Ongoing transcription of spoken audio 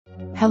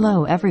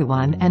Hello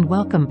everyone and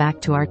welcome back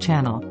to our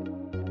channel.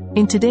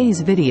 In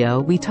today's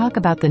video we talk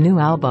about the new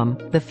album,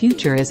 The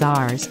Future Is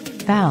Ours,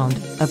 Found,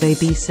 of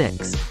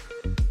AB6IX.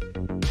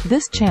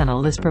 This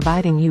channel is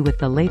providing you with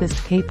the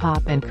latest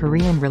K-pop and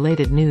Korean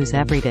related news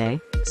every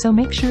day, so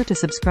make sure to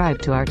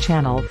subscribe to our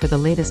channel for the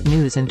latest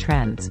news and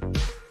trends.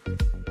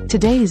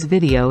 Today's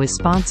video is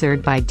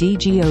sponsored by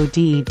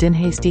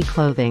AB6IX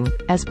Clothing,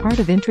 as part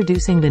of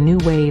introducing the new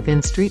wave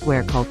in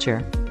streetwear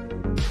culture.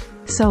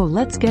 So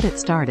let's get it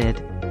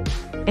started.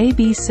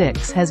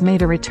 AB6IX has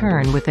made a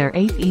return with their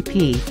 8th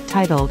EP,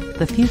 titled,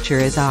 The Future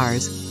Is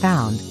Ours,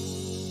 Found.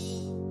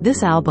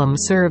 This album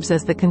serves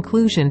as the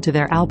conclusion to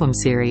their album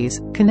series,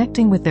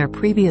 connecting with their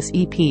previous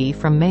EP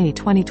from May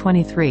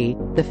 2023,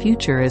 The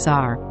Future Is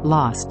Our,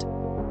 Lost.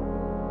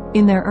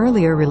 In their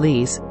earlier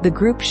release, the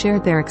group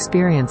shared their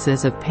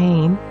experiences of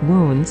pain,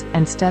 wounds,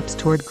 and steps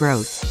toward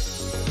growth.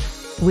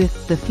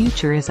 With The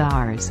Future Is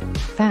Ours,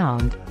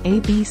 Found,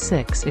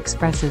 AB6IX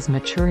expresses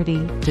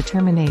maturity,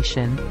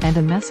 determination, and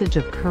a message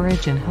of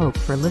courage and hope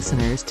for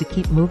listeners to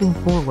keep moving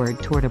forward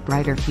toward a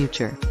brighter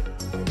future.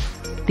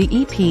 The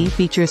EP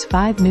features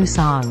 5 new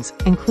songs,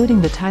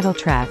 including the title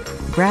track,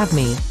 Grab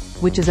Me,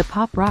 which is a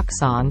pop-rock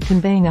song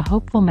conveying a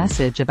hopeful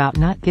message about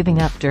not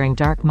giving up during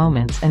dark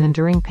moments and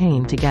enduring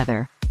pain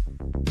together.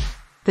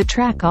 The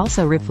track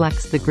also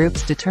reflects the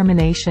group's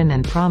determination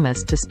and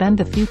promise to spend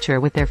the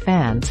future with their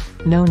fans,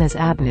 known as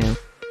ABNU.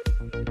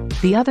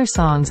 The other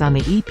songs on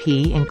the EP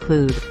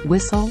include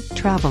Whistle,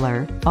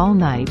 Traveler, All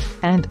Night,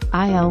 and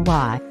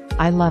ILY,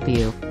 I Love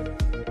You.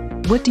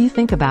 What do you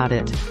think about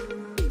it?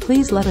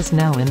 Please let us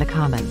know in the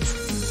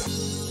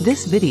comments.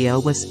 This video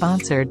was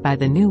sponsored by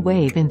the new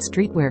wave in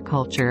streetwear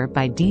culture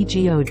by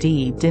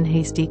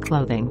AB6IX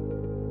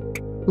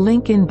Clothing.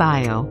 Link in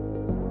bio.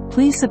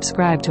 Please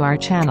subscribe to our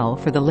channel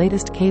for the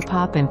latest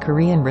K-pop and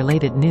Korean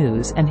related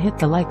news and hit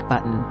the like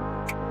button.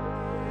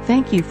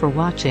 Thank you for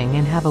watching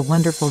and have a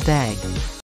wonderful day.